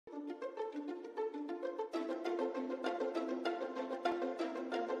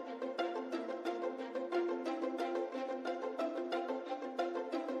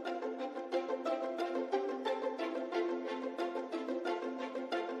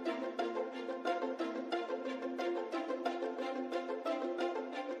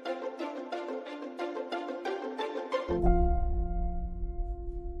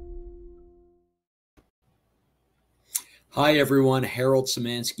Hi, everyone. Harold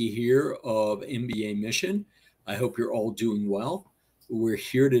Szymanski here of MBA Mission. I hope you're all doing well. We're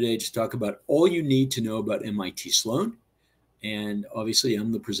here today to talk about all you need to know about MIT Sloan. And obviously,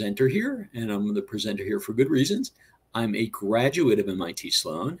 I'm the presenter here, and I'm the presenter here for good reasons. I'm a graduate of MIT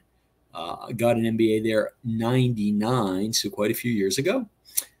Sloan. I got an MBA there 99, so quite a few years ago.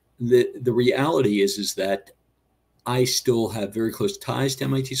 The reality is that I still have very close ties to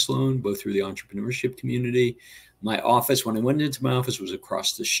MIT Sloan, both through the entrepreneurship community. My office, when I went into my office, was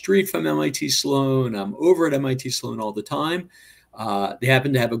across the street from MIT Sloan. I'm over at MIT Sloan all the time. They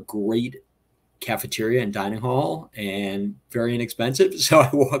happen to have a great cafeteria and dining hall and very inexpensive. So I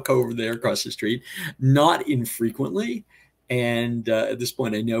walk over there across the street, not infrequently. And at this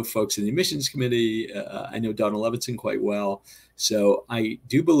point, I know folks in the admissions committee. I know Donna Levinson quite well. So I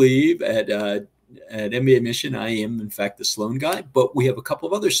do believe at MBA Mission, I am, in fact, the Sloan guy. But we have a couple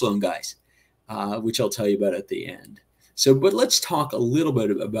of other Sloan guys, which I'll tell you about at the end. But let's talk a little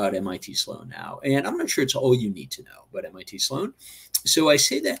bit about MIT Sloan now. And I'm not sure it's all you need to know about MIT Sloan. So I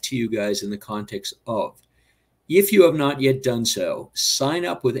say that to you guys in the context of, if you have not yet done so, sign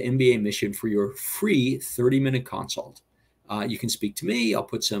up with MBA Mission for your free 30-minute consult. You can speak to me. I'll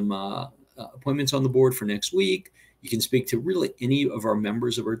put some appointments on the board for next week. You can speak to really any of our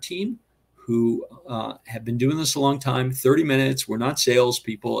members of our team who have been doing this a long time. 30 minutes. We're not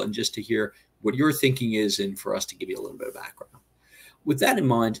salespeople, and just to hear what your thinking is and for us to give you a little bit of background. With that in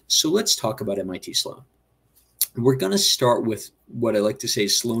mind, so let's talk about MIT Sloan. We're going to start with what I like to say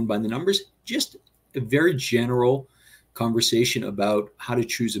is Sloan by the numbers, just a very general conversation about how to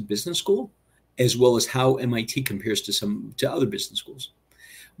choose a business school, as well as how MIT compares to other business schools.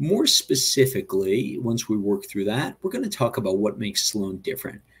 More specifically, once we work through that, we're going to talk about what makes Sloan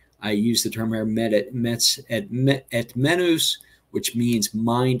different. I use the term here, et menus, which means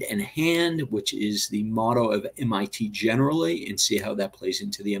mind and hand, which is the motto of MIT generally, and see how that plays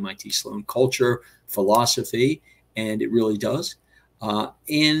into the MIT Sloan culture, philosophy, and it really does.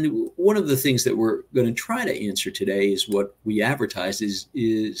 And one of the things that we're going to try to answer today is what we advertise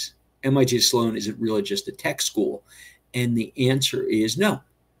is MIT Sloan, is it really just a tech school? And the answer is no.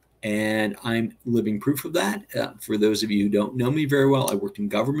 And I'm living proof of that. For those of you who don't know me very well, I worked in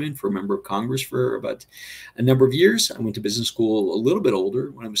government for a member of Congress for about a number of years. I went to business school a little bit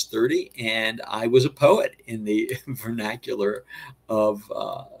older when I was 30, and I was a poet in the vernacular of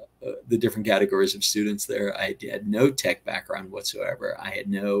the different categories of students there. I had no tech background whatsoever. I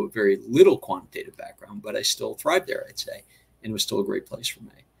had very little quantitative background, but I still thrived there, I'd say. And it was still a great place for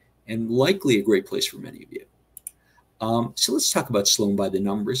me, and likely a great place for many of you. So let's talk about Sloan by the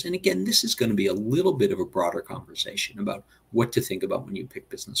numbers. And again, this is going to be a little bit of a broader conversation about what to think about when you pick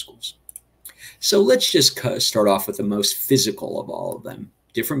business schools. So let's just start off with the most physical of all of them.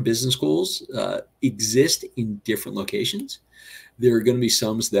 Different business schools exist in different locations. There are going to be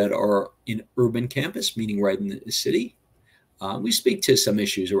some that are in urban campus, meaning right in the city. We speak to some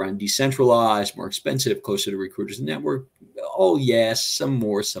issues around decentralized, more expensive, closer to recruiters and network. Oh, yes, some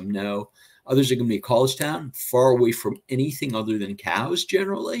more, some no. Others are going to be a college town, far away from anything other than cows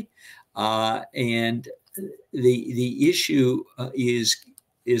generally. And the issue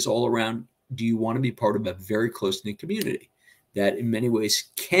is all around, do you want to be part of a very close-knit community that in many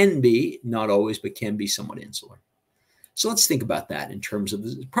ways can be, not always, but can be somewhat insular? So let's think about that in terms of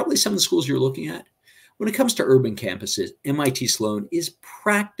probably some of the schools you're looking at. When it comes to urban campuses, MIT Sloan is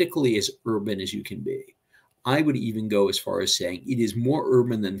practically as urban as you can be. I would even go as far as saying it is more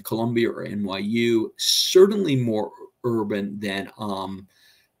urban than Columbia or NYU, certainly more urban than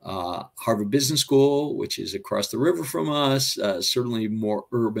Harvard Business School, which is across the river from us, certainly more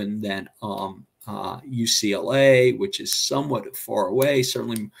urban than UCLA, which is somewhat far away,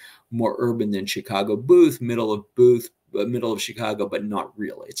 certainly more urban than Chicago Booth, middle of Chicago, but not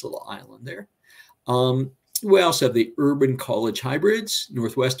really. It's a little island there. We also have the urban college hybrids,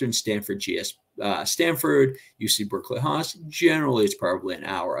 Northwestern, Stanford, Stanford, UC Berkeley Haas. Generally, it's probably an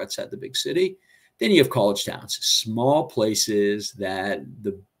hour outside the big city. Then you have college towns, small places that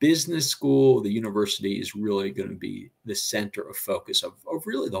the business school, the university is really going to be the center of focus of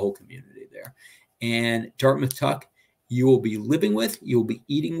really the whole community there. And Dartmouth Tuck, you will be living with, you will be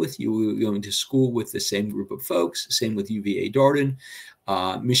eating with, you will be going to school with the same group of folks, same with UVA Darden.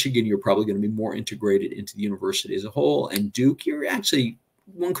 Michigan, you're probably going to be more integrated into the university as a whole. And Duke, you're actually,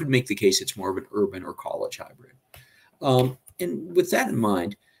 one could make the case it's more of an urban or college hybrid. And with that in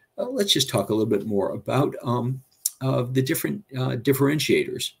mind, let's just talk a little bit more about the different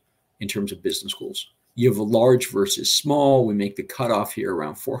differentiators in terms of business schools. You have a large versus small. We make the cutoff here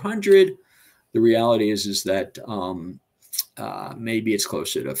around 400. The reality is that maybe it's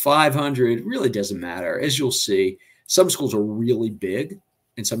closer to 500. It really doesn't matter. As you'll see, some schools are really big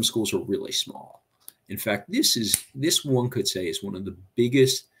and some schools are really small. In fact, this one could say is one of the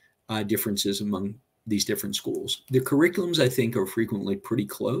biggest differences among these different schools. The curriculums, I think, are frequently pretty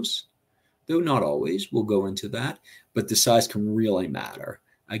close, though not always. We'll go into that, but the size can really matter.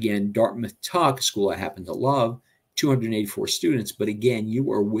 Again, Dartmouth Tuck, a school I happen to love, 284 students, but again,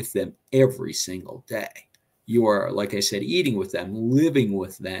 you are with them every single day. You are, like I said, eating with them, living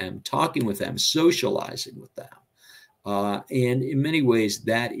with them, talking with them, socializing with them. And in many ways,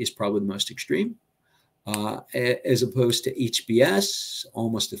 that is probably the most extreme. As opposed to HBS,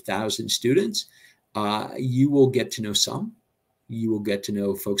 almost 1,000 students, you will get to know some. You will get to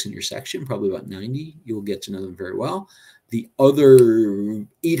know folks in your section, probably about 90. You will get to know them very well. The other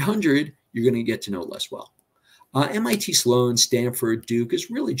 800, you're going to get to know less well. MIT, Sloan, Stanford, Duke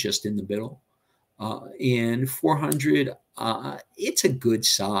is really just in the middle. And 400, it's a good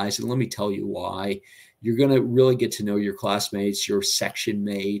size. And let me tell you why. You're going to really get to know your classmates, your section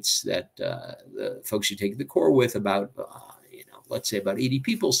mates, that the folks you take the core with, about, let's say about 80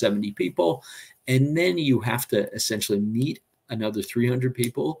 people, 70 people. And then you have to essentially meet another 300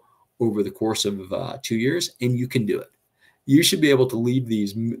 people over the course of 2 years, and you can do it. You should be able to leave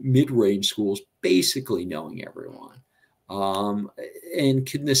these mid-range schools basically knowing everyone. And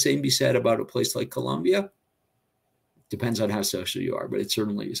can the same be said about a place like Columbia? Depends on how social you are, but it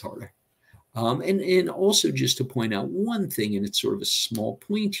certainly is harder. And also just to point out one thing, and it's sort of a small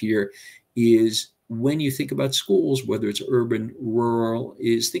point here, is when you think about schools, whether it's urban, rural,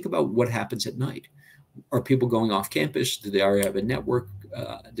 is think about what happens at night. Are people going off campus? Do they already have a network?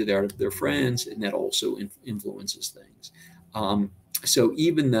 Do they already have their friends? And that also influences things. So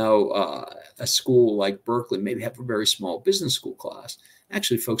even though a school like Berkeley maybe have a very small business school class,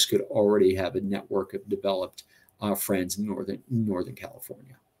 actually folks could already have a network of developed friends in Northern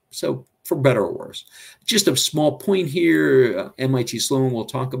California. So for better or worse. Just a small point here, MIT Sloan, we'll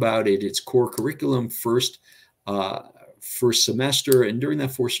talk about it. It's core curriculum first semester. And during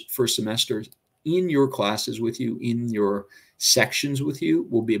that first semester, in your classes with you, in your sections with you,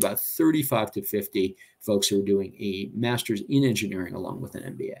 will be about 35 to 50 folks who are doing a master's in engineering along with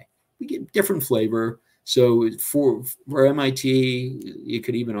an MBA. We get different flavor. So for MIT, you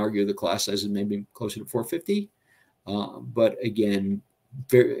could even argue the class size is maybe closer to 450. But again,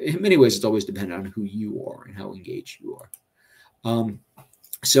 in many ways, it's always dependent on who you are and how engaged you are.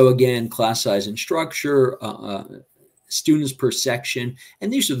 So again, class size and structure, students per section,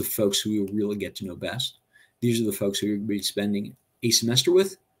 and these are the folks who you really get to know best. These are the folks who you're going to be spending a semester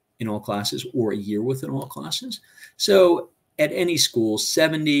with in all classes or a year with in all classes. So at any school,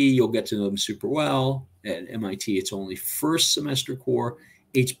 70, you'll get to know them super well. At MIT, it's only first semester core.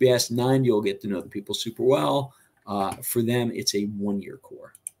 HBS, 90, you'll get to know the people super well. For them, it's a one-year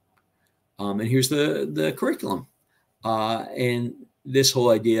core. And here's the curriculum. And this whole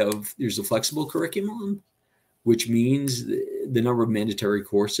idea of there's a flexible curriculum, which means the number of mandatory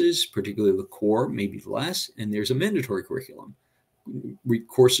courses, particularly the core, may be less, and there's a mandatory curriculum.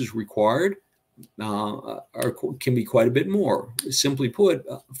 Courses required can be quite a bit more. Simply put,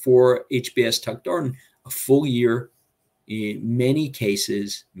 for HBS Tuck Darden, a full year, in many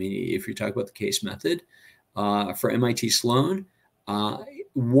cases, if you're talking about the case method, for MIT Sloan,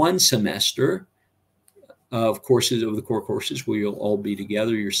 1 semester of courses, of the core courses, where you'll all be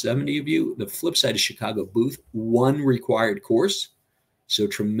together, you're 70 of you. The flip side is Chicago Booth, 1 required course, so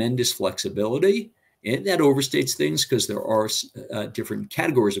tremendous flexibility. And that overstates things because there are different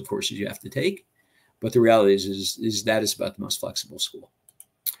categories of courses you have to take. But the reality is that is about the most flexible school.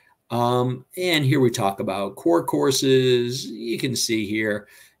 And here we talk about core courses. You can see here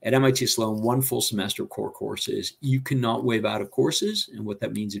at MIT Sloan, 1 full semester of core courses. You cannot waive out of courses. And what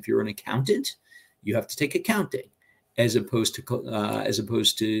that means, if you're an accountant, you have to take accounting, as opposed to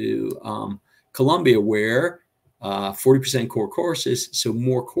Columbia, where 40% core courses, so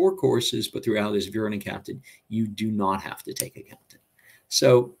more core courses. But the reality is, if you're an accountant, you do not have to take accounting.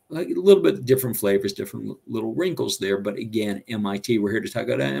 So a little bit different flavors, different little wrinkles there. But again, MIT, we're here to talk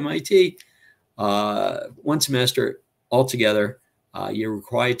about MIT. 1 semester altogether. You're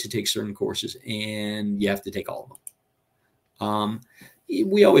required to take certain courses, and you have to take all of them.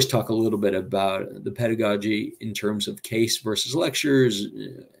 We always talk a little bit about the pedagogy in terms of case versus lectures.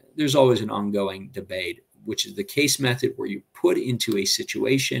 There's always an ongoing debate, which is the case method, where you put into a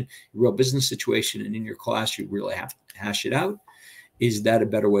situation, a real business situation, and in your class, you really have to hash it out. Is that a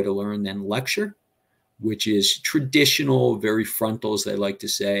better way to learn than lecture, which is traditional, very frontal, as they like to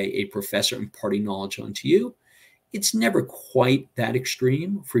say, a professor imparting knowledge onto you? It's never quite that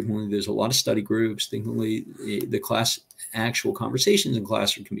extreme. Frequently, there's a lot of study groups. Frequently, the actual conversations in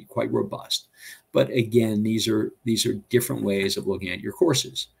classroom can be quite robust. But again, these are different ways of looking at your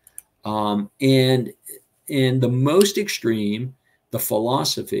courses. And the most extreme, the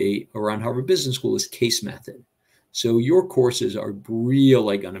philosophy around Harvard Business School is case method. So your courses are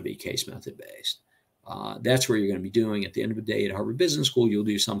really going to be case method based. That's where you're going to be doing at the end of the day at Harvard Business School. You'll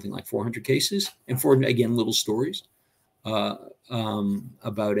do something like 400 cases and again, little stories about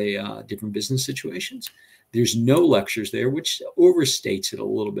different business situations. There's no lectures there, which overstates it a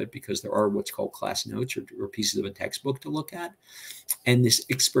little bit because there are what's called class notes or pieces of a textbook to look at. And this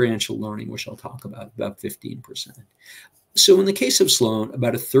experiential learning, which I'll talk about 15%. So in the case of Sloan,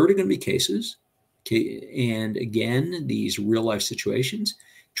 about a third are going to be cases. And again, these real life situations.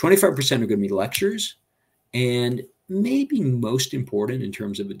 25% are going to be lectures. And maybe most important in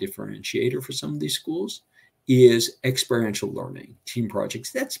terms of a differentiator for some of these schools is experiential learning, team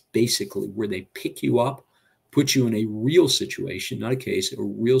projects. That's basically where they pick you up, put you in a real situation, not a case, a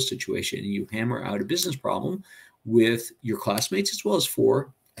real situation, and you hammer out a business problem with your classmates as well as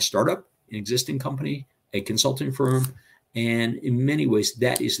for a startup, an existing company, a consulting firm. And in many ways,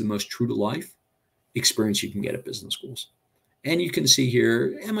 that is the most true to life experience you can get at business schools. And you can see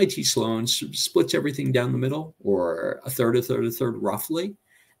here, MIT Sloan splits everything down the middle, or a third, roughly.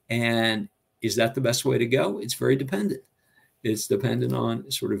 And is that the best way to go? It's very dependent. It's dependent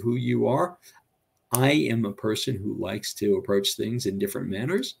on sort of who you are. I am a person who likes to approach things in different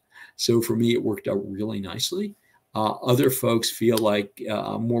manners. So for me, it worked out really nicely. Other folks feel like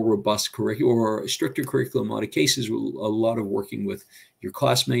more robust curriculum or stricter curriculum. A lot of cases, a lot of working with your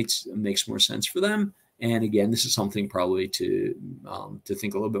classmates makes more sense for them. And again, this is something probably to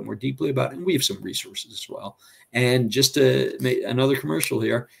think a little bit more deeply about. And we have some resources as well. And just to make another commercial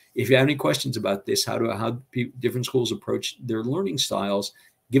here, if you have any questions about this, how different schools approach their learning styles,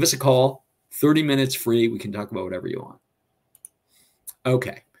 give us a call. 30 minutes free. We can talk about whatever you want.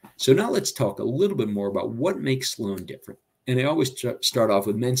 Okay. So now let's talk a little bit more about what makes Sloan different. And I always start off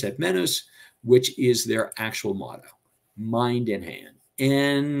with mens et manus, which is their actual motto, mind in hand.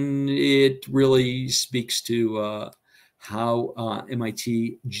 And it really speaks to how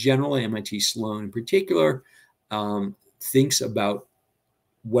MIT, generally MIT Sloan in particular, thinks about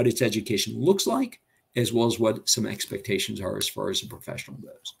what its education looks like, as well as what some expectations are as far as a professional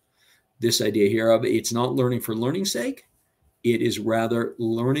goes. This idea here of it's not learning for learning's sake. It is rather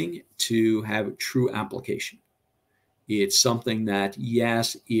learning to have true application. It's something that,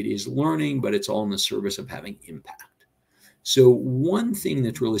 yes, it is learning, but it's all in the service of having impact. So one thing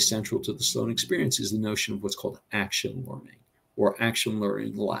that's really central to the Sloan experience is the notion of what's called action learning or action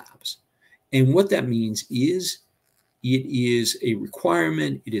learning labs. And what that means is it is a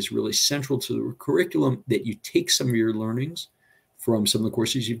requirement. It is really central to the curriculum that you take some of your learnings from some of the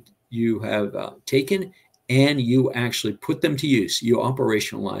courses you have taken, and you actually put them to use. You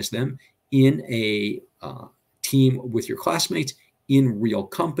operationalize them in a team with your classmates in real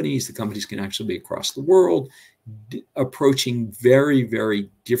companies. The companies can actually be across the world, approaching very, very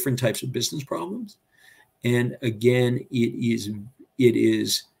different types of business problems. And again, it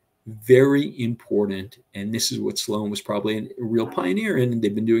is very important. And this is what Sloan was probably a real pioneer in. And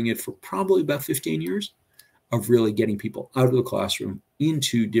they've been doing it for probably about 15 years of really getting people out of the classroom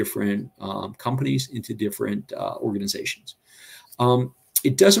into different companies, into different organizations.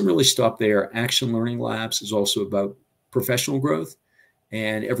 It doesn't really stop there. Action Learning Labs is also about professional growth,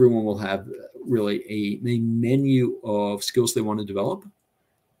 and everyone will have really a menu of skills they want to develop.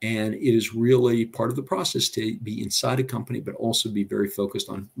 And it is really part of the process to be inside a company, but also be very focused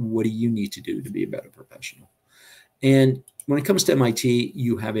on what do you need to do to be a better professional. And when it comes to MIT,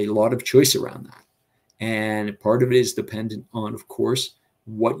 you have a lot of choice around that. And part of it is dependent on, of course,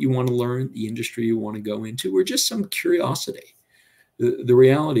 what you want to learn, the industry you want to go into, or just some curiosity. The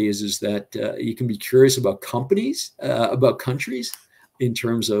reality is that you can be curious about companies, about countries, in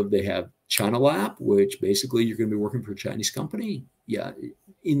terms of they have China Lab, which basically you're going to be working for a Chinese company. Yeah,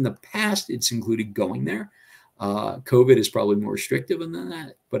 in the past, it's included going there. COVID is probably more restrictive than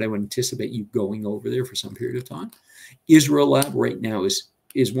that, but I would anticipate you going over there for some period of time. Israel Lab right now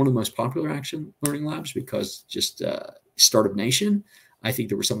is one of the most popular action learning labs because just startup nation. I think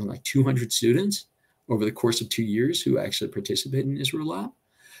there were something like 200 students over the course of 2 years who actually participated in Israel Lab.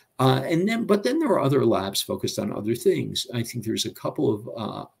 But then there are other labs focused on other things. I think there's a couple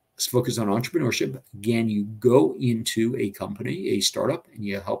of focused on entrepreneurship. Again, you go into a company, a startup, and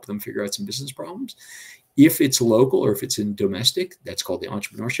you help them figure out some business problems. If it's local or if it's in domestic, that's called the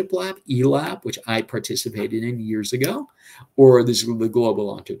Entrepreneurship Lab, E-Lab, which I participated in years ago, or this is the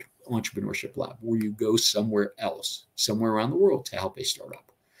Global entrepreneurship lab, where you go somewhere else, somewhere around the world to help a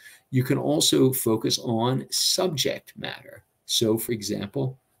startup. You can also focus on subject matter. So, for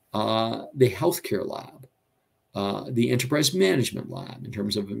example, the healthcare lab, the enterprise management lab. In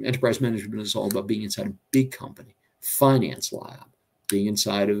terms of enterprise management, is all about being inside a big company. Finance lab, being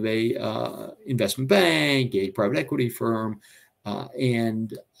inside of a investment bank, a private equity firm,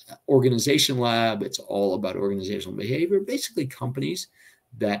 and organization lab. It's all about organizational behavior. Basically, companies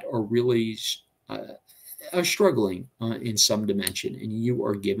that are really are struggling in some dimension, and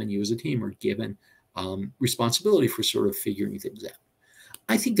you as a team, are given responsibility for sort of figuring things out.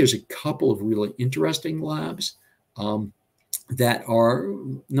 I think there's a couple of really interesting labs that are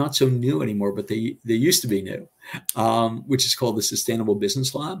not so new anymore, but they used to be new, which is called the Sustainable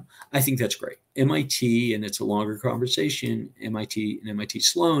Business Lab. I think that's great. MIT, and it's a longer conversation, MIT and MIT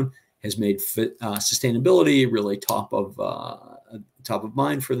Sloan has made sustainability really top of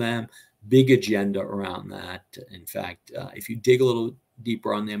mind for them. Big agenda around that. In fact, if you dig a little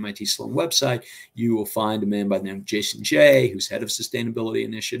deeper on the MIT Sloan website, you will find a man by the name of Jason Jay, who's head of sustainability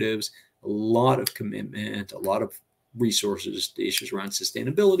initiatives. A lot of commitment, a lot of resources to issues around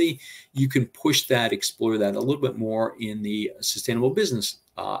sustainability. You can push that, explore that a little bit more in the Sustainable Business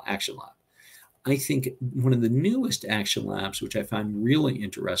Action Lab. I think one of the newest action labs, which I find really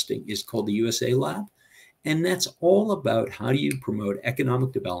interesting, is called the USA Lab. And that's all about how do you promote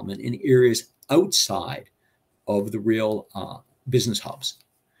economic development in areas outside of the real business hubs.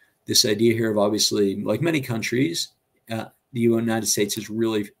 This idea here of, obviously, like many countries, the United States is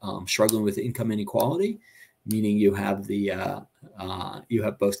really struggling with income inequality, meaning you have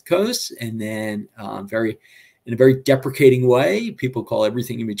both coasts, and then in a very deprecating way, people call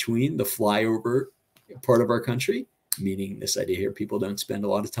everything in between the flyover part of our country, meaning this idea here, people don't spend a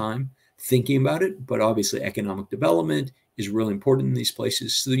lot of time thinking about it, but obviously economic development is really important in these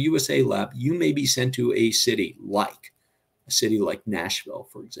places. So the USA Lab, you may be sent to a city like Nashville,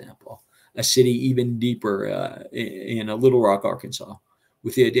 for example, a city even deeper in Little Rock, Arkansas,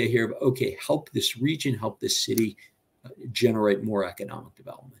 with the idea here of, okay, help this region, help this city generate more economic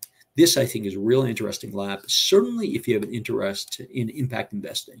development. This, I think, is a really interesting lab. Certainly, if you have an interest in impact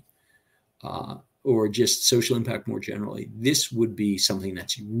investing or just social impact more generally, this would be something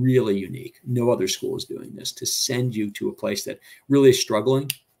that's really unique. No other school is doing this, to send you to a place that really is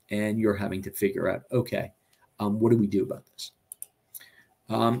struggling, and you're having to figure out, okay, what do we do about this?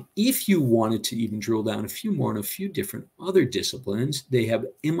 If you wanted to even drill down a few more on a few different other disciplines, they have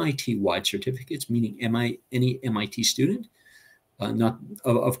MIT-wide certificates, meaning any MIT student,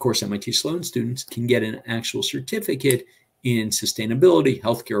 of course, MIT Sloan students can get an actual certificate in sustainability,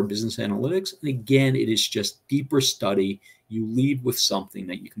 healthcare, or business analytics. And again, it is just deeper study. You leave with something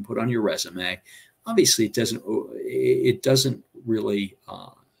that you can put on your resume. Obviously, it doesn't really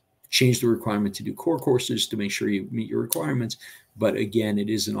change the requirement to do core courses to make sure you meet your requirements. But again,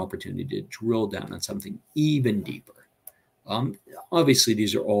 it is an opportunity to drill down on something even deeper. Obviously,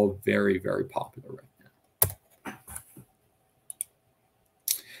 these are all very, very popular right now.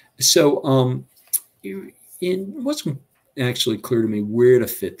 So it wasn't actually clear to me where to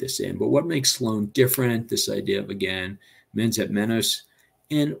fit this in, but what makes Sloan different, this idea of, again, mens et menos.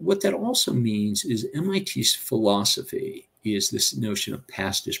 And what that also means is MIT's philosophy is this notion of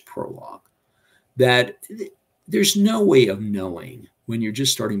past is prologue, that there's no way of knowing when you're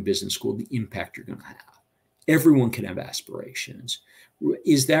just starting business school the impact you're going to have. Everyone can have aspirations.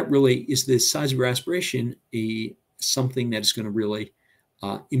 Is the size of your aspiration something that is going to really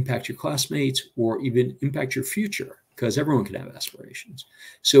impact your classmates or even impact your future? Because everyone can have aspirations.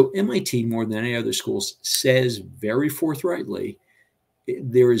 So MIT, more than any other schools, says very forthrightly,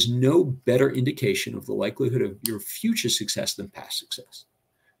 there is no better indication of the likelihood of your future success than past success.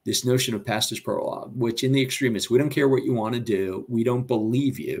 This notion of past is prologue, which in the extreme is, we don't care what you want to do. We don't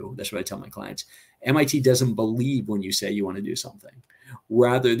believe you. That's what I tell my clients. MIT doesn't believe when you say you want to do something.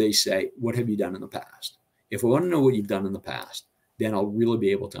 Rather, they say, what have you done in the past? If I want to know what you've done in the past, then I'll really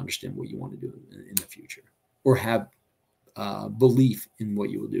be able to understand what you want to do in the future, or have belief in what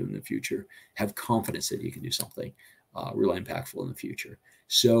you will do in the future, have confidence that you can do something really impactful in the future.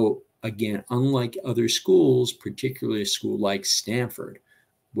 So again, unlike other schools, particularly a school like Stanford,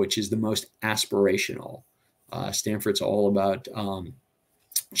 which is the most aspirational, Stanford's all about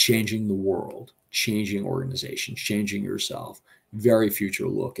changing the world, changing organizations, changing yourself, very future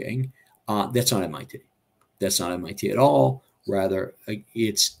looking. That's not MIT. That's not MIT at all. Rather,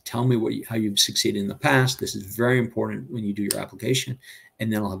 it's tell me how you've succeeded in the past. This is very important when you do your application,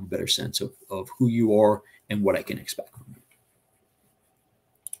 and then I'll have a better sense of who you are and what I can expect from you.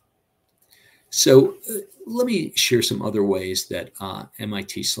 Let me share some other ways that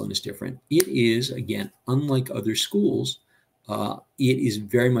MIT Sloan is different. It is, again, unlike other schools, it is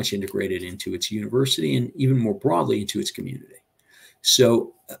very much integrated into its university and even more broadly into its community.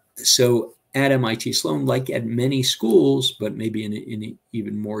 So at MIT Sloan, like at many schools, but maybe in an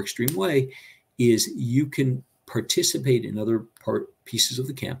even more extreme way, is you can participate in other pieces of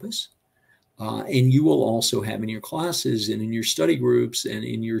the campus. And you will also have in your classes and in your study groups and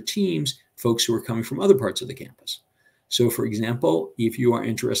in your teams folks who are coming from other parts of the campus. So, for example, if you are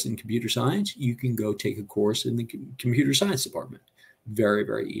interested in computer science, you can go take a course in the computer science department very,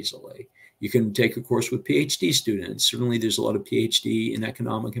 very easily. You can take a course with PhD students. Certainly, there's a lot of PhD in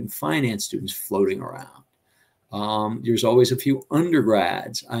economic and finance students floating around. There's always a few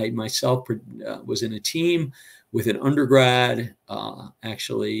undergrads. I myself was in a team with an undergrad, who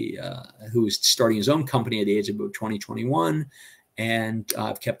was starting his own company at the age of about 2021. And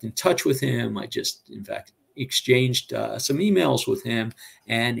I've kept in touch with him. I just, in fact, exchanged some emails with him,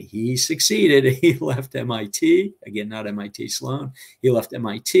 and he succeeded. He left MIT, again, not MIT Sloan. He left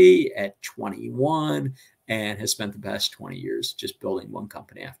MIT at 21 and has spent the past 20 years just building one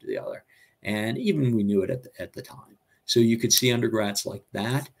company after the other. And even we knew it at the time. So you could see undergrads like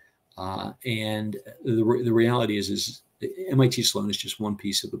that. And the reality is MIT Sloan is just one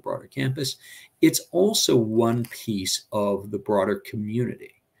piece of the broader campus. It's also one piece of the broader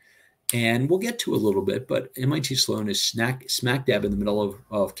community. And we'll get to a little bit, but MIT Sloan is smack dab in the middle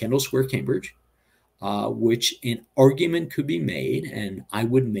of Kendall Square, Cambridge, which an argument could be made, and I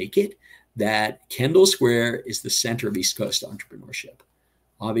would make it, that Kendall Square is the center of East Coast entrepreneurship.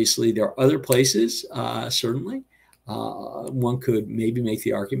 Obviously, there are other places, certainly. One could maybe make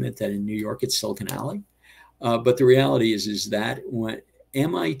the argument that in New York, it's Silicon Alley. But the reality is that when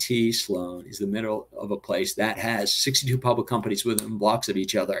MIT Sloan is the middle of a place that has 62 public companies within blocks of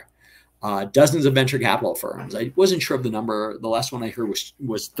each other, dozens of venture capital firms. I wasn't sure of the number. The last one I heard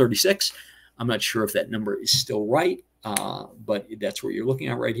was 36. I'm not sure if that number is still right, but that's what you're looking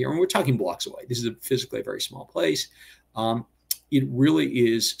at right here. And we're talking blocks away. This is physically a very small place. It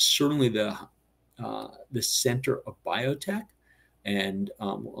really is certainly the center of biotech. And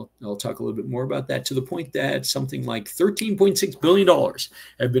I'll talk a little bit more about that, to the point that something like $13.6 billion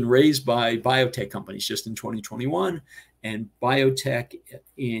have been raised by biotech companies just in 2021. And biotech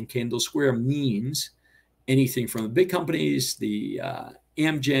in Kendall Square means anything from the big companies, the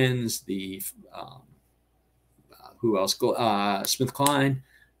Amgens, the who else? SmithKline,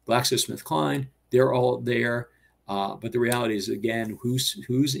 GlaxoSmithKline. They're all there. But the reality is, again,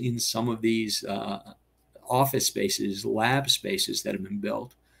 who's in some of these office spaces, lab spaces that have been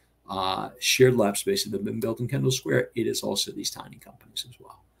built, shared lab spaces that have been built in Kendall Square. It is also these tiny companies as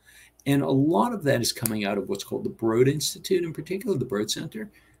well. And a lot of that is coming out of what's called the Broad Institute, in particular, the Broad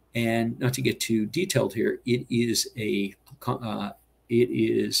Center. And not to get too detailed here, it is a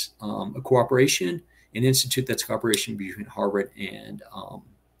cooperation, an institute that's a cooperation between Harvard and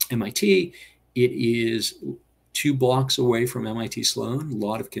MIT. It is 2 blocks away from MIT Sloan, a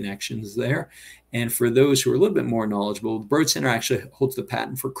lot of connections there. And for those who are a little bit more knowledgeable, the Broad Center actually holds the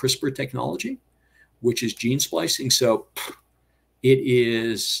patent for CRISPR technology, which is gene splicing. So it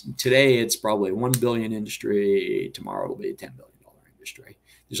is, today it's probably a $1 billion industry. Tomorrow it'll be a $10 billion industry.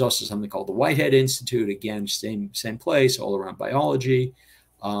 There's also something called the Whitehead Institute, again, same place, all around biology.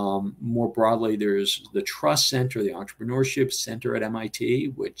 More broadly, there's the Trust Center, the Entrepreneurship Center at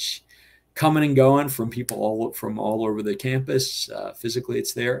MIT, which coming and going from people all over the campus. Physically,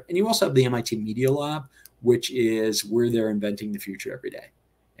 it's there. And you also have the MIT Media Lab, which is where they're inventing the future every day,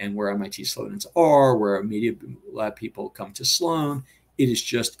 and where MIT students are, where our media lab people come to Sloan. It is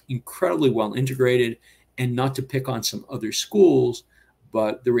just incredibly well integrated. And not to pick on some other schools,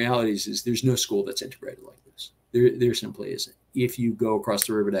 but the reality is there's no school that's integrated like this. There simply isn't. If you go across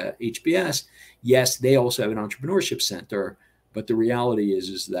the river to HBS, yes, they also have an entrepreneurship center, but the reality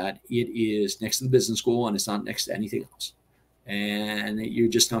is that it is next to the business school and it's not next to anything else. And you're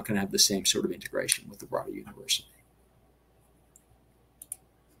just not going to have the same sort of integration with the broader university.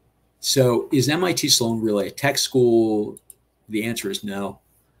 So is MIT Sloan really a tech school? The answer is no.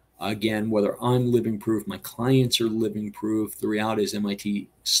 Again, whether I'm living proof, my clients are living proof, the reality is MIT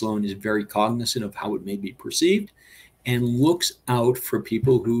Sloan is very cognizant of how it may be perceived and looks out for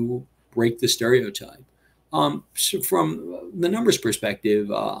people who break the stereotype. So from the numbers perspective,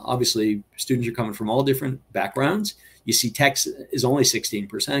 obviously students are coming from all different backgrounds. You see tech is only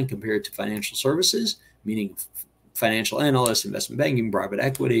 16% compared to financial services, meaning financial analysts, investment banking, private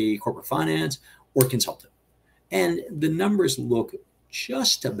equity, corporate finance, or consultant. And the numbers look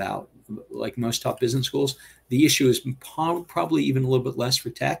just about like most top business schools. The issue is probably even a little bit less for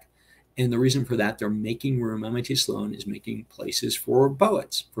tech. And the reason for that, they're making room. MIT Sloan is making places for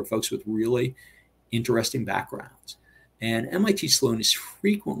poets, for folks with really interesting backgrounds. And MIT Sloan is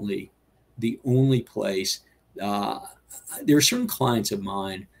frequently the only place. There are certain clients of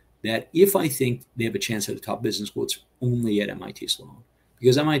mine that if I think they have a chance at a top business school, it's only at MIT Sloan,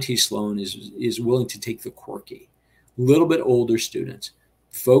 because MIT Sloan is willing to take the quirky, little bit older students,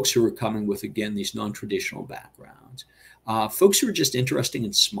 folks who are coming with, again, these non-traditional backgrounds, folks who are just interesting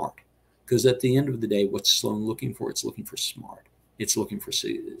and smart. Because at the end of the day, what's Sloan looking for? It's looking for smart. It's looking for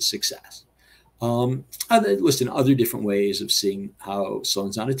success. Other different ways of seeing how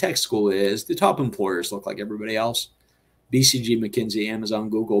Sloan's not a tech school is the top employers look like everybody else. BCG, McKinsey, Amazon,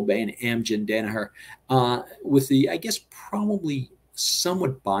 Google, Bain, Amgen, Danaher, with the, I guess, probably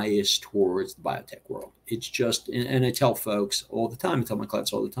somewhat biased towards the biotech world. It's just, and I tell folks all the time, I tell my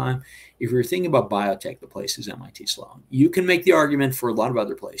clients all the time, if you're thinking about biotech, the place is MIT Sloan. You can make the argument for a lot of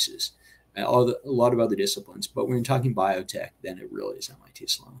other places, a lot of other disciplines, but when you're talking biotech, then it really is MIT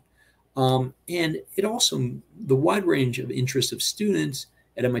Sloan. And it also, the wide range of interest of students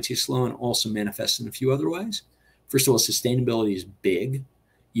at MIT Sloan also manifests in a few other ways. First of all, sustainability is big.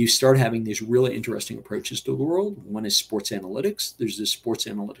 You start having these really interesting approaches to the world. One is sports analytics. There's this sports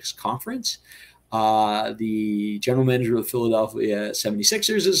analytics conference. The general manager of the Philadelphia 76ers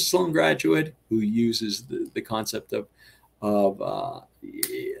is a Sloan graduate who uses the concept of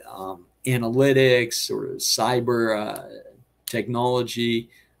analytics or cyber technology,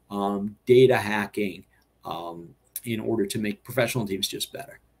 data hacking in order to make professional teams just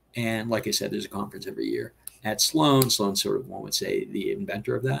better. And like I said, there's a conference every year at Sloan. Sloan's sort of, one would say, the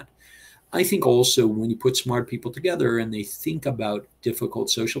inventor of that. I think also when you put smart people together and they think about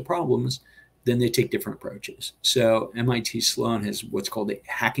difficult social problems, then they take different approaches. So MIT Sloan has what's called the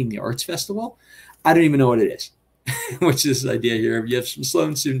Hacking the Arts Festival. I don't even know what it is, which is this idea here of you have some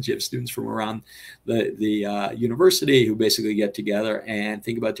Sloan students, you have students from around the university who basically get together and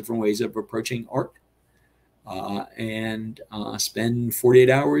think about different ways of approaching art and spend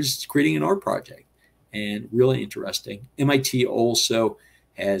 48 hours creating an art project. And really interesting. MIT also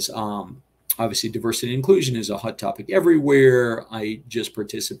has, obviously, diversity and inclusion is a hot topic everywhere. I just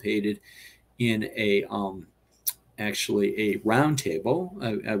participated in actually a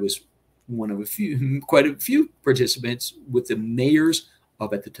roundtable. I was one of quite a few participants with the mayors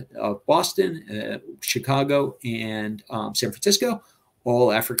of Boston, Chicago, and San Francisco,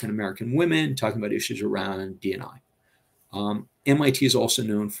 all African-American women, talking about issues around D&I. MIT is also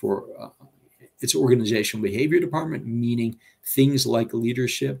known for its organizational behavior department, meaning things like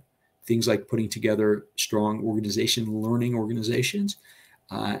leadership, things like putting together strong learning organizations.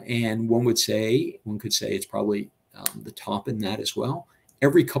 And one could say it's probably the top in that as well.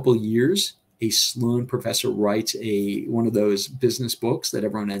 Every couple of years, a Sloan professor writes one of those business books that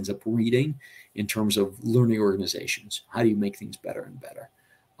everyone ends up reading in terms of learning organizations. How do you make things better and better?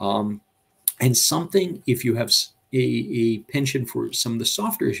 And something, if you have a penchant for some of the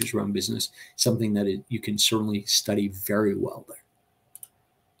softer issues around business, something that you can certainly study very well there.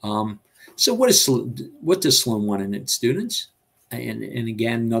 So what does Sloan want in its students? And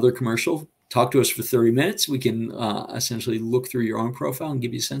again, another commercial. Talk to us for 30 minutes. We can essentially look through your own profile and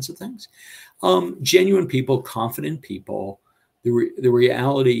give you a sense of things. Genuine people, confident people. The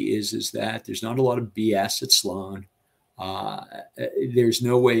reality is that there's not a lot of BS at Sloan. There's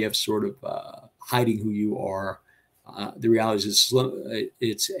no way of sort of hiding who you are. The reality is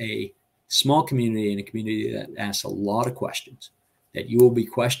it's a small community and a community that asks a lot of questions, that you will be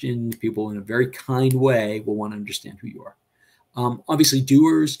questioned. People in a very kind way will want to understand who you are. Obviously,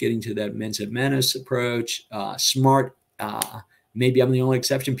 doers, getting to that mens at manus approach, smart. Maybe I'm the only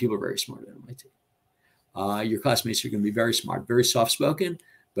exception. People are very smart at MIT. Your classmates are going to be very smart, very soft-spoken,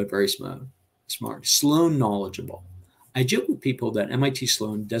 but very smart. Sloan knowledgeable. I joke with people that MIT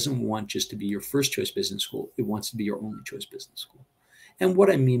Sloan doesn't want just to be your first choice business school. It wants to be your only choice business school. And what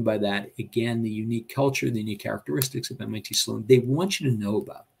I mean by that, again, the unique culture, the unique characteristics of MIT Sloan, they want you to know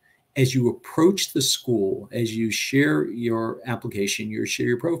about. As you approach the school, as you share your application, you share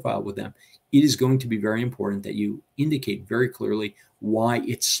your profile with them, it is going to be very important that you indicate very clearly why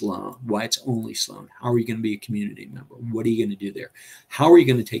it's Sloan, why it's only Sloan. How are you going to be a community member? What are you going to do there? How are you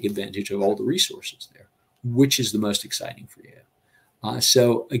going to take advantage of all the resources there? Which is the most exciting for you?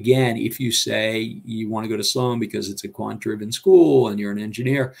 So again, if you say you want to go to Sloan because it's a quant-driven school and you're an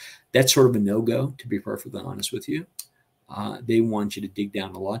engineer, that's sort of a no-go, to be perfectly honest with you. They want you to dig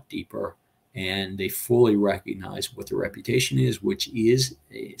down a lot deeper, and they fully recognize what the reputation is, which is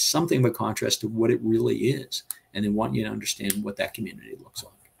something of a contrast to what it really is. And they want you to understand what that community looks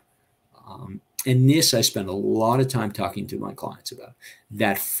like. And this I spend a lot of time talking to my clients about.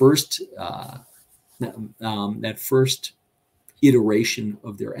 That first that first iteration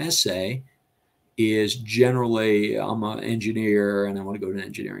of their essay is generally, I'm an engineer and I want to go to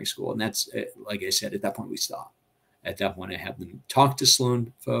engineering school. And that's, like I said, at that point we stop. At that point, I have them talk to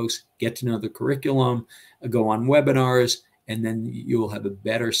Sloan folks, get to know the curriculum, go on webinars, and then you'll have a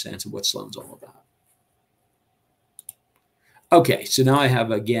better sense of what Sloan's all about. Okay, so now I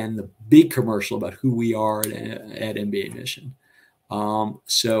have, again, the big commercial about who we are at MBA Mission.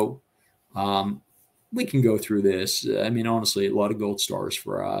 We can go through this. I mean, honestly, a lot of gold stars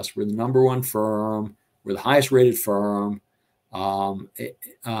for us. We're the #1 firm. We're the highest rated firm. We're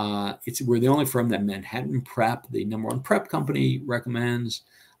the only firm that Manhattan Prep, the #1 prep company, recommends.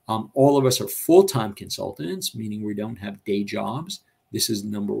 All of us are full-time consultants, meaning we don't have day jobs. This is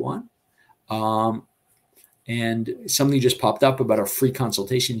 #1. And something just popped up about our free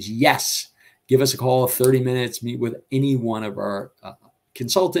consultations. Yes, give us a call, 30 minutes, meet with any one of our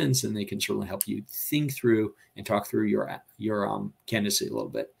consultants, and they can certainly help you think through and talk through your candidacy a little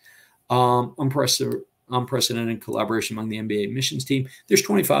bit. Unprecedented collaboration among the MBA admissions team. There's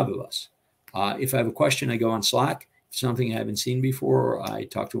 25 of us. If I have a question, I go on Slack. If something I haven't seen before, I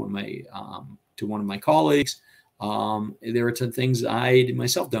talk to one of my colleagues. There are some things I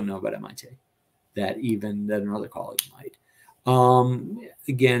myself don't know about MIT that another colleague might.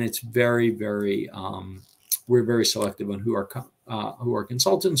 Again, it's very, very. We're very selective on who our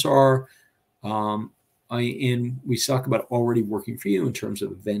consultants are. And we talk about already working for you in terms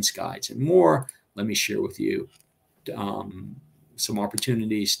of events, guides, and more. Let me share with you some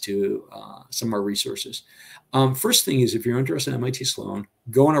opportunities to some of our resources. First thing is, if you're interested in MIT Sloan,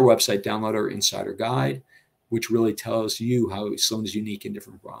 go on our website, download our Insider Guide, which really tells you how Sloan is unique and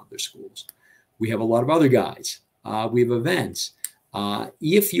different from other schools. We have a lot of other guides. We have events.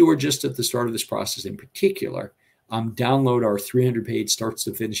 If you are just at the start of this process in particular, download our 300-page starts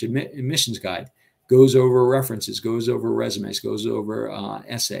to finish admissions guide. Goes over references, goes over resumes, goes over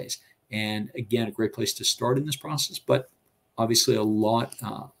essays. And again, a great place to start in this process, but obviously a lot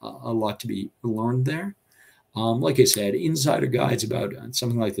to be learned there. Like I said, insider guides about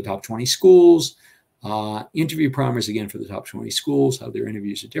something like the top 20 schools, interview primers, again, for the top 20 schools, how their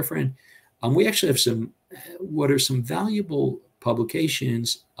interviews are different. We actually have some valuable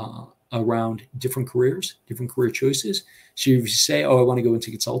publications around different careers, different career choices. So if you say, oh, I want to go into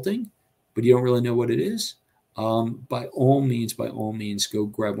consulting, but you don't really know what it is, by all means, go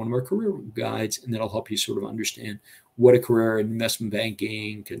grab one of our career guides, and that'll help you sort of understand what a career in investment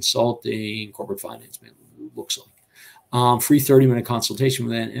banking, consulting, corporate finance looks like. Free 30-minute consultation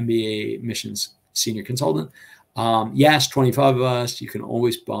with an MBA admissions senior consultant. Yes, 25 of us. You can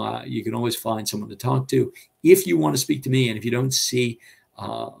always find someone to talk to. If you want to speak to me, and if you don't see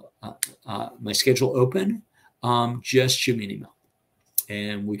my schedule open, just shoot me an email,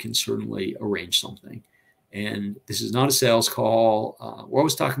 and we can certainly arrange something. And this is not a sales call. We're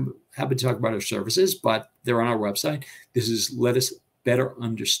always happy to talk about our services, but they're on our website. This is let us better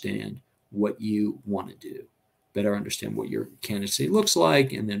understand what you want to do, better understand what your candidacy looks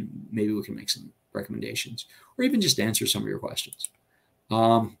like, and then maybe we can make some recommendations or even just answer some of your questions.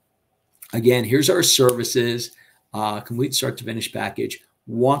 Again, here's our services, complete start to finish package,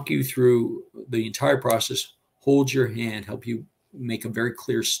 walk you through the entire process, hold your hand, help you make a very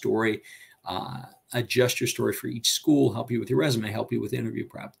clear story, adjust your story for each school, help you with your resume, help you with interview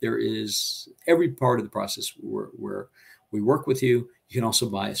prep. There is every part of the process where we work with you. You can also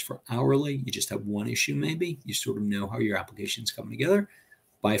buy us for hourly. You just have one issue maybe. You sort of know how your application is coming together.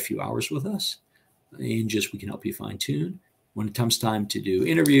 Buy a few hours with us, and we can help you fine tune. When it comes time to do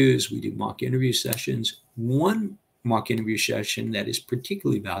interviews, we do mock interview sessions. One mock interview session that is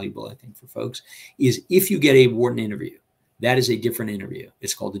particularly valuable, I think, for folks is if you get a Wharton interview. That is a different interview.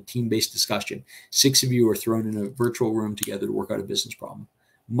 It's called a team-based discussion. 6 of you are thrown in a virtual room together to work out a business problem,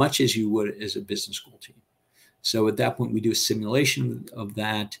 much as you would as a business school team. So at that point, we do a simulation of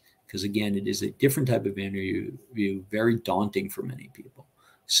that because, again, it is a different type of interview, very daunting for many people.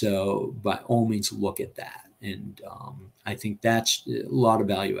 So by all means, look at that. And I think that's a lot of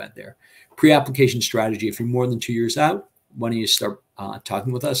value out there. Pre-application strategy. If you're more than 2 years out, why don't you start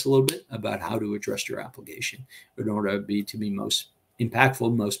talking with us a little bit about how to address your application in order to be most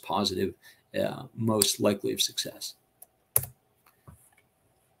impactful, most positive, most likely of success.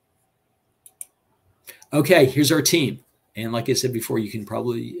 Okay, here's our team. And like I said before, you can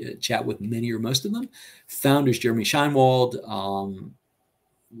probably chat with many or most of them. Founders, Jeremy Scheinwald.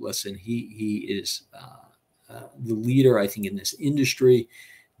 Listen, he is the leader, I think, in this industry.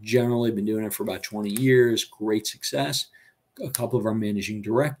 Generally been doing it for about 20 years, great success. a couple of our managing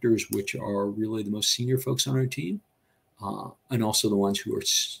directors, which are really the most senior folks on our team, and also the ones who are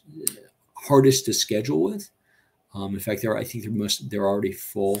hardest to schedule with. In fact, I think they're already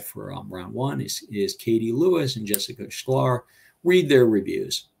full for round one. Is Katie Lewis and Jessica Schlar. Read their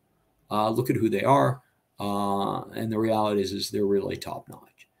reviews, look at who they are, and the reality is they're really top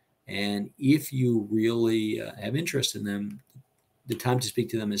notch. And if you really have interest in them, the time to speak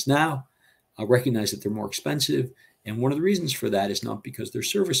to them is now. Recognize that they're more expensive, and one of the reasons for that is not because their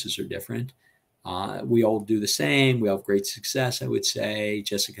services are different. We all do the same. We have great success, I would say.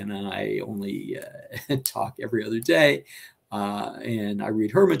 Jessica and I only talk every other day, and I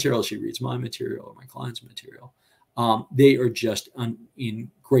read her material. She reads my material or my client's material. They are just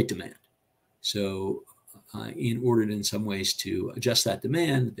in great demand. So in order in some ways to adjust that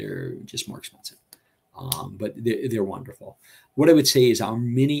demand, they're just more expensive. But they're wonderful. What I would say is our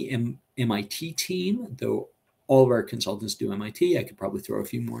mini MIT team, though all of our consultants do MIT, I could probably throw a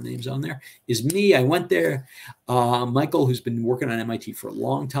few more names on there, is me. I went there. Michael, who's been working on MIT for a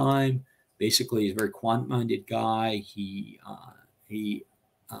long time, basically is a very quant-minded guy. He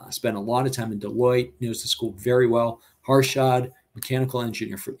spent a lot of time in Deloitte, knows the school very well. Harshad, mechanical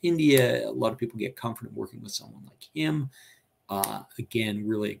engineer from India. A lot of people get comfortable working with someone like him. Again,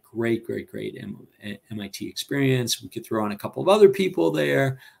 really great MIT experience. We could throw on a couple of other people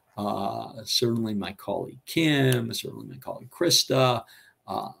there. Certainly my colleague Kim, certainly my colleague Krista.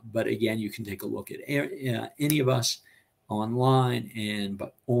 But again, you can take a look at any of us online, and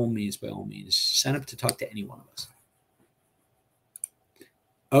by all means, sign up to talk to any one of us.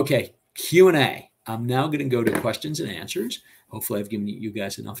 Okay, Q&A. I'm now going to go to questions and answers. Hopefully I've given you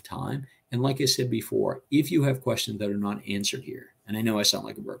guys enough time. And like I said before, if you have questions that are not answered here, and I know I sound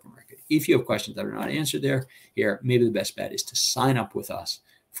like a broken record, if you have questions that are not answered here, maybe the best bet is to sign up with us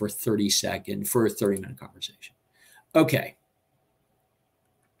for a 30-minute conversation. Okay.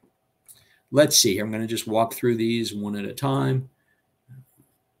 Let's see. I'm going to just walk through these one at a time.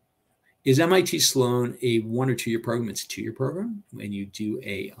 Is MIT Sloan a 1 or 2 year program? It's a 2-year program, and you do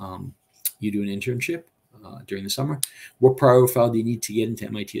an internship during the summer. What profile do you need to get into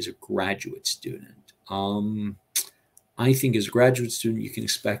MIT as a graduate student? I think as a graduate student, you can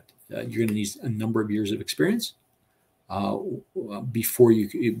expect you're going to need a number of years of experience before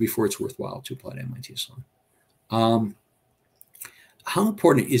it's worthwhile to apply to MIT Sloan. How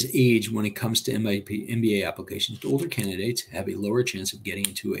important is age when it comes to MBA applications? Older candidates have a lower chance of getting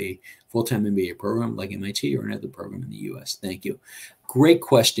into a full-time MBA program like MIT or another program in the US. Thank you. Great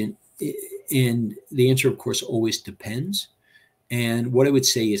question. And the answer, of course, always depends. And what I would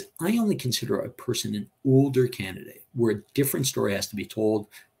say is I only consider a person an older candidate where a different story has to be told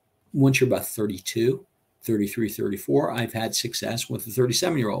once you're about 32, 33, 34. I've had success with a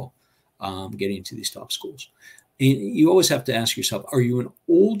 37-year-old getting into these top schools. And you always have to ask yourself, are you an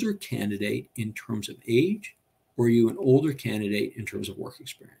older candidate in terms of age, or are you an older candidate in terms of work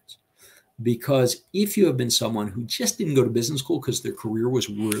experience? Because if you have been someone who just didn't go to business school because their career was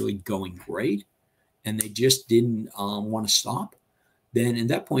really going great and they just didn't want to stop, then at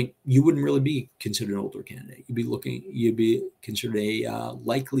that point, you wouldn't really be considered an older candidate. You'd be considered a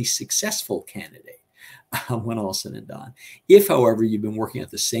likely successful candidate when all said and done. If, however, you've been working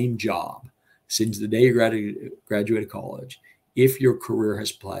at the same job since the day you graduated college, if your career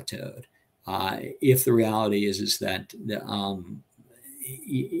has plateaued, if the reality is that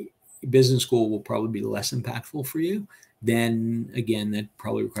business school will probably be less impactful for you, then again, that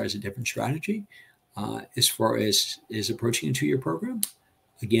probably requires a different strategy. As far as approaching a 2-year program,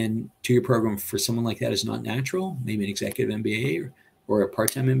 again, 2-year program for someone like that is not natural. Maybe an executive MBA or a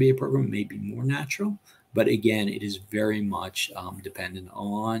part-time MBA program may be more natural. But again, it is very much dependent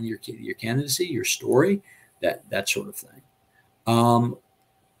on your candidacy, your story, that sort of thing.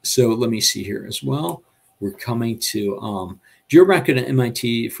 So let me see here as well. We're coming to, do you recommend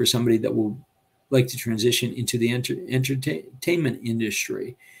MIT for somebody that will like to transition into the entertainment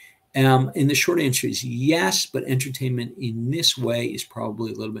industry? And the short answer is yes, but entertainment in this way is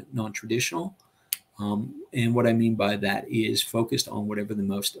probably a little bit non-traditional. And what I mean by that is focused on whatever the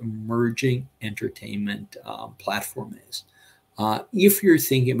most emerging entertainment platform is. If you're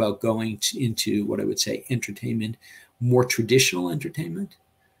thinking about going into what I would say entertainment, more traditional entertainment,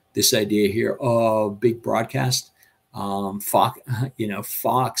 this idea here of big broadcast, Fox,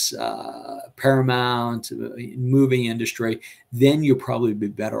 Paramount, movie industry, then you'll probably be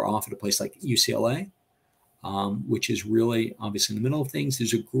better off at a place like UCLA, which is really obviously in the middle of things.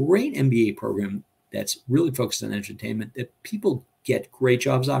 There's a great MBA program that's really focused on entertainment that people get great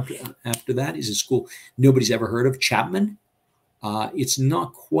jobs after that. Is a school nobody's ever heard of, Chapman. It's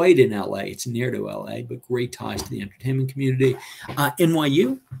not quite in LA. It's near to LA, but great ties to the entertainment community.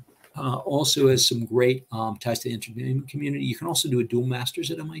 NYU also has some great ties to the entertainment community. You can also do a dual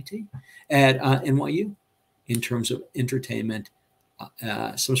master's at MIT, at NYU, in terms of entertainment,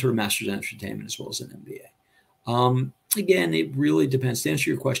 some sort of master's in entertainment as well as an MBA. Again, it really depends. To answer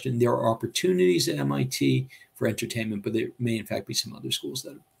your question, there are opportunities at MIT for entertainment, but there may in fact be some other schools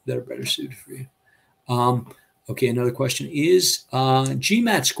that are better suited for you. Okay, another question is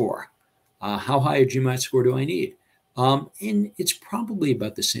GMAT score. How high a GMAT score do I need? And it's probably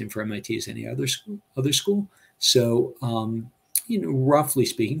about the same for MIT as any other school. So, roughly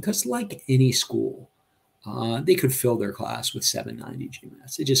speaking, because like any school, they could fill their class with 790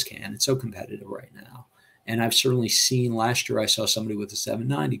 GMATs. They just can. It's so competitive right now. And I've certainly seen, last year I saw somebody with a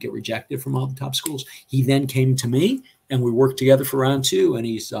 790 get rejected from all the top schools. He then came to me and we worked together for round 2, and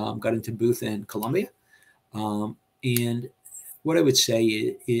he's got into Booth in Columbia. And what I would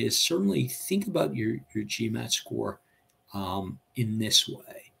say is certainly think about your GMAT score in this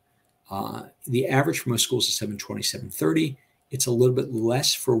way. The average for most schools is 720, 730. It's a little bit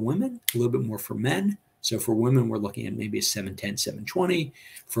less for women, a little bit more for men. So for women, we're looking at maybe a 710, 720.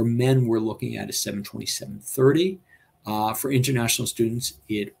 For men, we're looking at a 720, 730. For international students,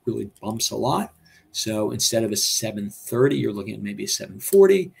 it really bumps a lot. So instead of a 730, you're looking at maybe a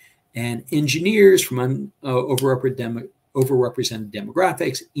 740. And engineers from overrepresented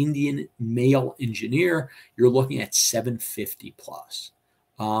demographics, Indian male engineer, you're looking at 750 plus.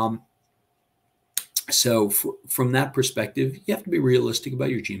 So from that perspective, you have to be realistic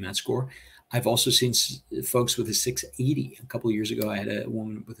about your GMAT score. I've also seen folks with a 680. A couple of years ago, I had a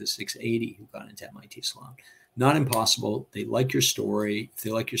woman with a 680 who got into MIT Sloan. Not impossible. They like your story. If they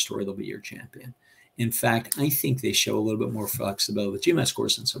like your story, they'll be your champion. In fact, I think they show a little bit more flexibility with GMAT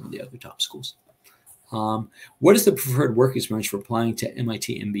scores than some of the other top schools. What is the preferred work experience for applying to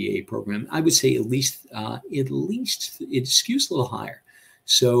MIT MBA program? I would say at least it skews a little higher.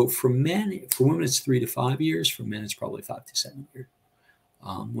 So for women, it's 3 to 5 years. For men, it's probably 5 to 7 years.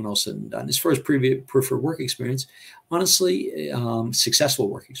 When all said and done. As far as preferred work experience, honestly, successful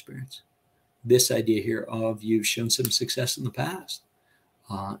work experience. This idea here of you've shown some success in the past.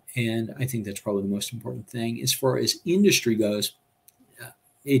 And I think that's probably the most important thing. As far as industry goes,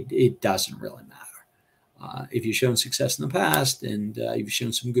 it doesn't really matter. If you've shown success in the past and you've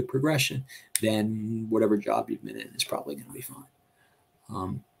shown some good progression, then whatever job you've been in is probably going to be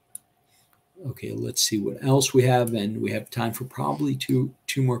fine. Okay, let's see what else we have. And we have time for probably two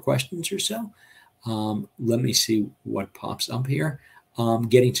more questions or so. Let me see what pops up here.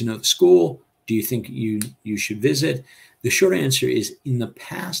 Getting to know the school. Do you think you should visit? The short answer is, in the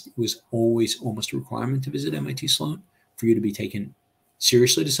past, it was always almost a requirement to visit MIT Sloan for you to be taken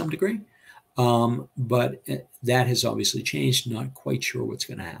seriously to some degree. But that has obviously changed. Not quite sure what's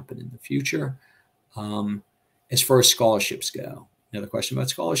going to happen in the future. As far as scholarships go, another question about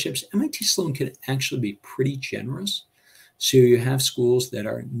scholarships, MIT Sloan can actually be pretty generous. So you have schools that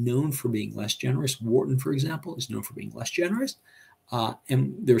are known for being less generous. Wharton, for example, is known for being less generous.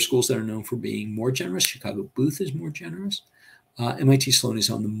 And there are schools that are known for being more generous. Chicago Booth is more generous. MIT Sloan is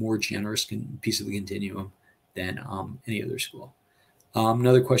on the more generous piece of the continuum than any other school.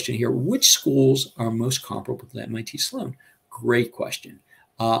 Another question here, which schools are most comparable to MIT Sloan? Great question.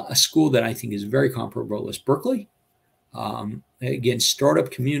 A school that I think is very comparable is Berkeley. Again,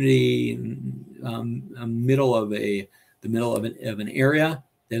 startup community, middle of an area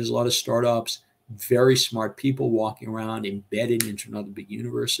that has a lot of startups. Very smart people walking around embedded into another big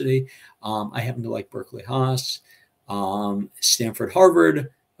university. I happen to like Berkeley Haas, Stanford,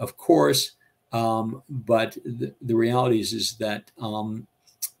 Harvard, of course. But the reality is that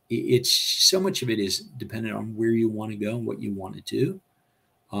it's so much of it is dependent on where you want to go and what you want to do.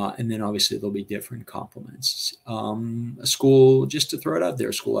 And then obviously there'll be different complements. A school, just to throw it out there,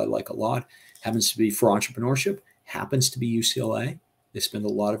 a school I like a lot, happens to be for entrepreneurship, happens to be UCLA. They spend a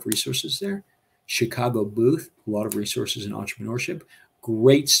lot of resources there. Chicago Booth, a lot of resources in entrepreneurship.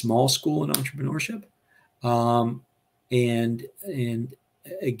 Great small school in entrepreneurship. And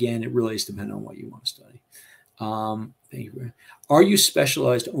again, it really is dependent on what you want to study. Thank you. Are you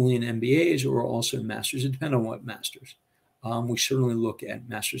specialized only in MBAs or also in masters? It depends on what masters. We certainly look at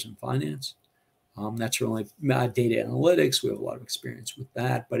masters in finance. That's certainly data analytics. We have a lot of experience with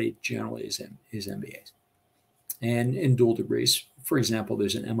that, but it generally is MBAs. And in dual degrees, for example,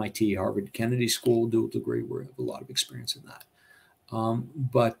 there's an MIT, Harvard, Kennedy School dual degree where we have a lot of experience in that.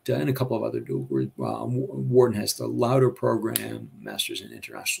 And a couple of other dual degrees. Wharton has the Lauder program, Masters in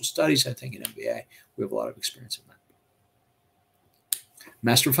International Studies, I think, in MBA. We have a lot of experience in that.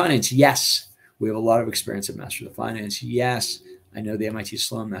 Master of Finance, yes. We have a lot of experience at Master of Finance. Yes, I know the MIT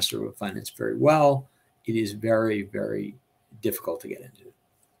Sloan Master of Finance very well. It is very, very difficult to get into,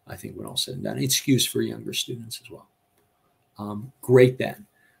 I think, when all said and done. It's excuse for younger students as well. Great then.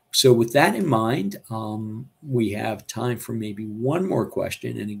 So with that in mind, we have time for maybe one more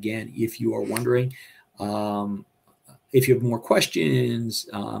question. And again, if you are wondering, if you have more questions,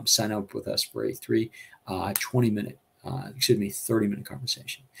 sign up with us for a 30-minute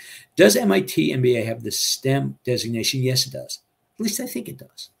conversation. Does MIT MBA have the STEM designation? Yes, it does. At least I think it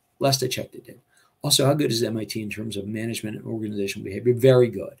does. Last I checked, it did. Also, how good is MIT in terms of management and organizational behavior? Very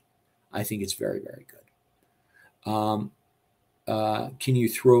good. I think it's very, very good. Can you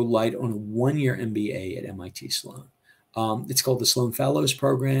throw light on a one-year MBA at MIT Sloan? It's called the Sloan Fellows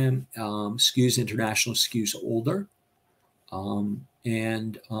Program. Skews international, skews older.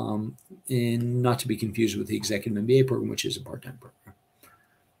 And not to be confused with the Executive MBA program, which is a part-time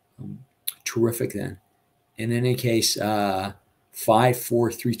program. Terrific then. In any case, 5,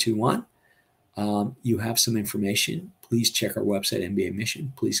 4, 3, 2, 1. You have some information. Please check our website, MBA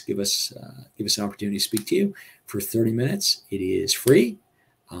Mission. Please give us an opportunity to speak to you for 30 minutes. It is free.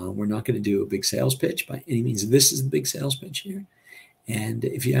 We're not going to do a big sales pitch by any means. This is the big sales pitch here. And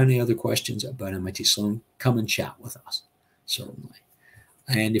if you have any other questions about MIT Sloan, come and chat with us, certainly.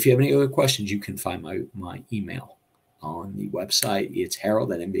 And if you have any other questions, you can find my email on the website. It's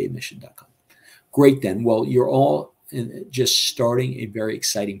harold@mbamission.com. Great then. Well, you're all just starting a very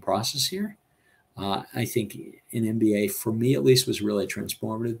exciting process here. I think an MBA, for me at least, was really a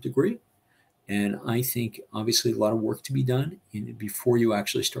transformative degree. And I think, obviously, a lot of work to be done before you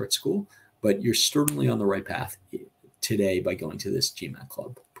actually start school. But you're certainly on the right path today by going to this GMAT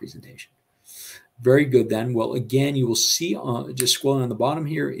Club presentation. Very good then. Well, again, you will see just scrolling on the bottom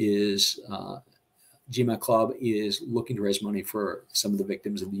here is GMAT Club is looking to raise money for some of the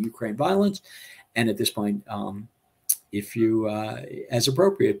victims of the Ukraine violence. And at this point, if you, as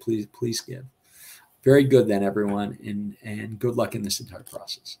appropriate, please give. Very good then, everyone, and good luck in this entire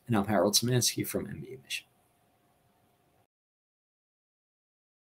process. And I'm Harold Szymanski from MBA Mission.